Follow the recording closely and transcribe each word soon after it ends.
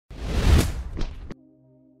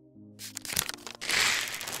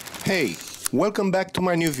Hey, welcome back to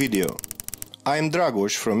my new video. I am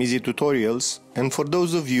Dragoș from Easy Tutorials, and for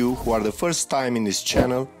those of you who are the first time in this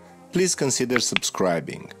channel, please consider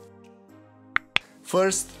subscribing.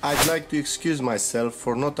 First, I'd like to excuse myself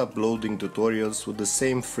for not uploading tutorials with the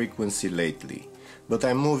same frequency lately, but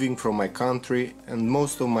I'm moving from my country and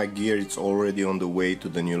most of my gear is already on the way to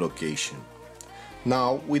the new location.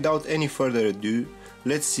 Now, without any further ado,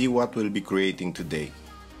 let's see what we'll be creating today.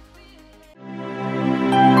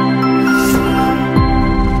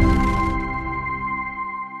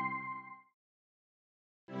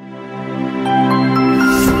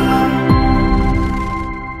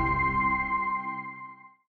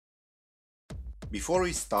 Before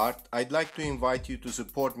we start, I'd like to invite you to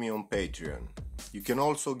support me on Patreon. You can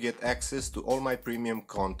also get access to all my premium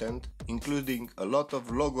content, including a lot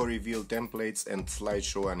of logo reveal templates and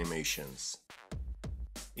slideshow animations.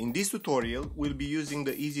 In this tutorial, we'll be using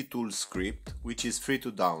the Easy Tools script, which is free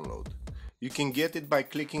to download. You can get it by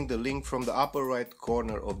clicking the link from the upper right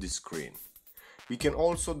corner of the screen. You can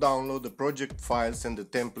also download the project files and the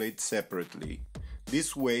templates separately.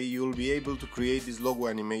 This way you'll be able to create this logo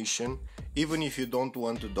animation even if you don't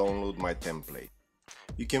want to download my template.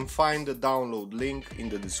 You can find the download link in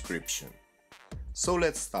the description. So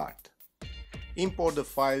let's start. Import the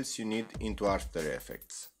files you need into After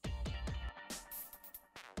Effects.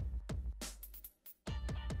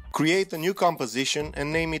 Create a new composition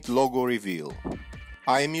and name it Logo Reveal.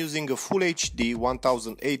 I am using a Full HD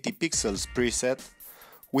 1080 pixels preset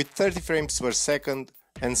with 30 frames per second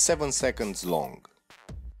and 7 seconds long.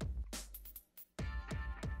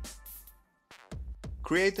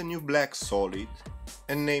 Create a new black solid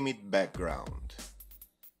and name it Background.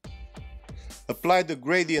 Apply the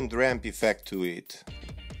gradient ramp effect to it.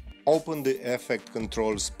 Open the Effect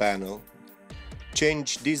Controls panel.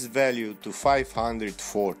 Change this value to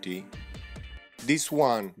 540. This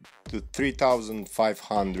one to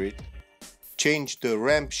 3500. Change the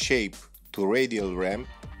ramp shape to radial ramp.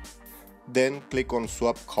 Then click on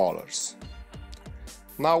Swap Colors.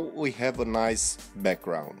 Now we have a nice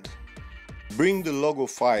background. Bring the logo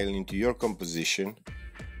file into your composition,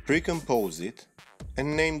 pre-compose it,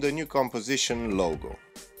 and name the new composition Logo.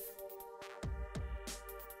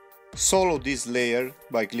 Solo this layer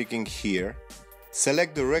by clicking here,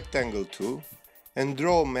 select the rectangle tool, and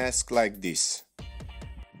draw a mask like this.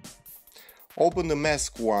 Open the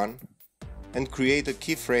mask 1 and create a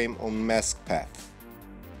keyframe on mask path.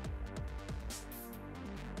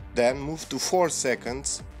 Then move to 4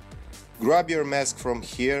 seconds. Grab your mask from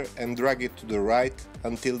here and drag it to the right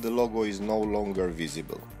until the logo is no longer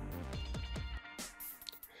visible.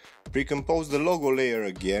 Pre-compose the logo layer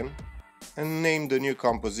again and name the new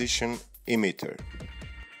composition Emitter.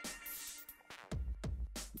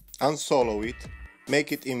 Unsolo it,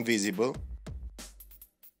 make it invisible,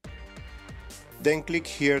 then click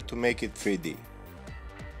here to make it 3D.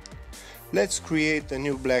 Let's create a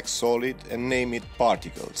new black solid and name it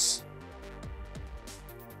Particles.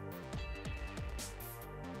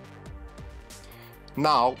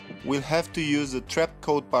 Now we'll have to use the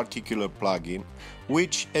trapcode particular plugin,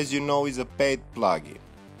 which, as you know, is a paid plugin.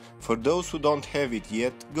 For those who don't have it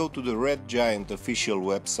yet, go to the Red Giant official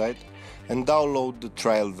website and download the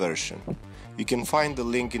trial version. You can find the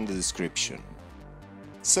link in the description.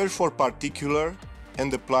 Search for particular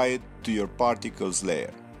and apply it to your particles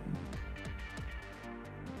layer.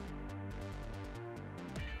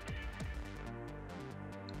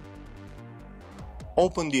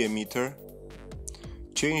 Open the emitter.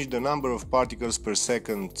 Change the number of particles per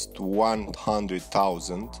second to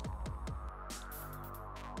 100,000.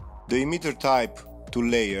 The emitter type to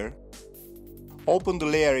layer. Open the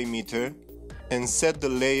layer emitter and set the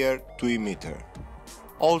layer to emitter.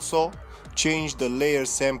 Also, change the layer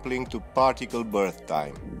sampling to particle birth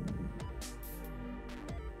time.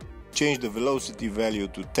 Change the velocity value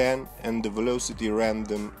to 10 and the velocity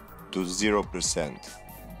random to 0%.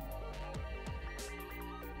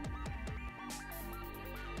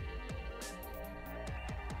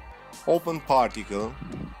 Open particle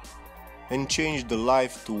and change the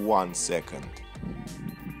life to 1 second.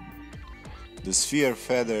 The sphere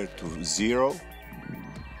feather to 0.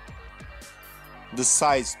 The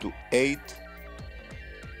size to 8.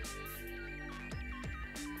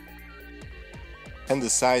 And the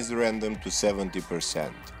size random to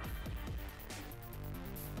 70%.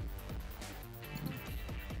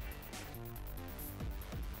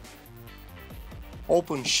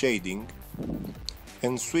 Open shading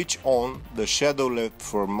and switch on the shadow LED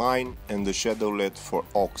for mine and the shadow LED for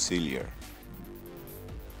auxiliary.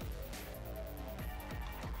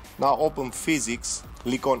 Now open physics,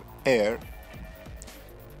 click on air,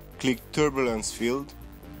 click turbulence field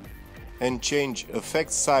and change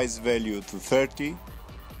effect size value to 30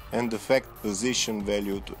 and effect position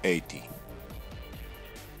value to 80.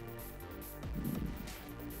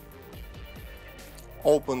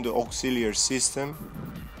 Open the auxiliary system,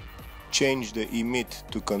 change the emit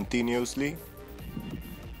to continuously,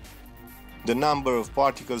 the number of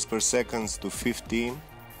particles per second to 15,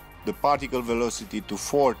 the particle velocity to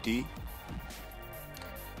 40,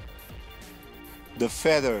 the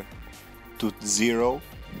feather to 0,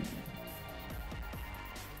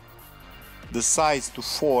 the size to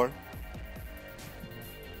 4,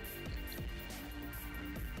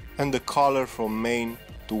 and the color from main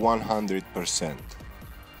to 100%.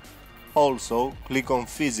 Also, click on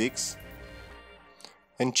Physics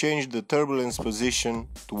and change the turbulence position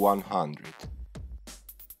to 100.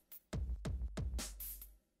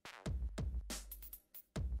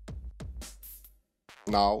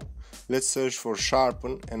 Now, let's search for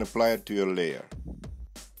sharpen and apply it to your layer.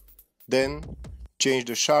 Then, change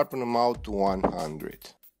the sharpen amount to 100.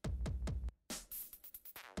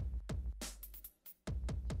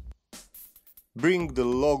 Bring the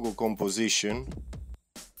logo composition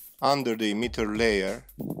under the emitter layer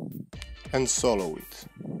and solo it.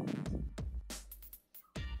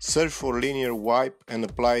 Search for linear wipe and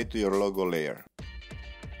apply it to your logo layer.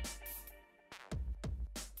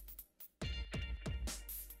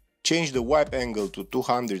 Change the wipe angle to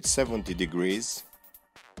 270 degrees.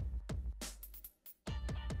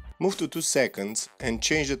 Move to 2 seconds and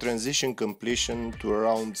change the transition completion to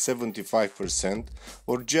around 75%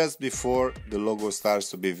 or just before the logo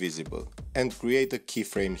starts to be visible, and create a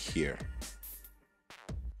keyframe here.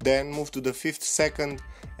 Then move to the 5th second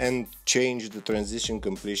and change the transition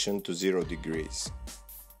completion to 0 degrees.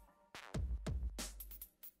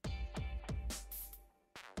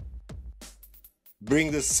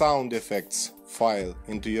 Bring the sound effects file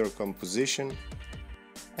into your composition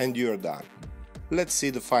and you're done. Let's see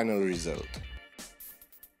the final result.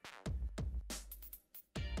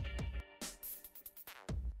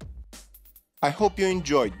 I hope you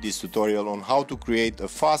enjoyed this tutorial on how to create a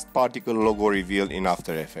fast particle logo reveal in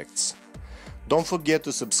After Effects. Don't forget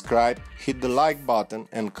to subscribe, hit the like button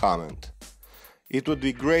and comment. It would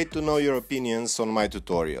be great to know your opinions on my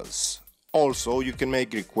tutorials. Also, you can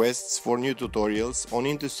make requests for new tutorials on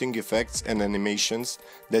interesting effects and animations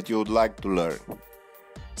that you would like to learn.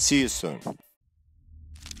 See you soon.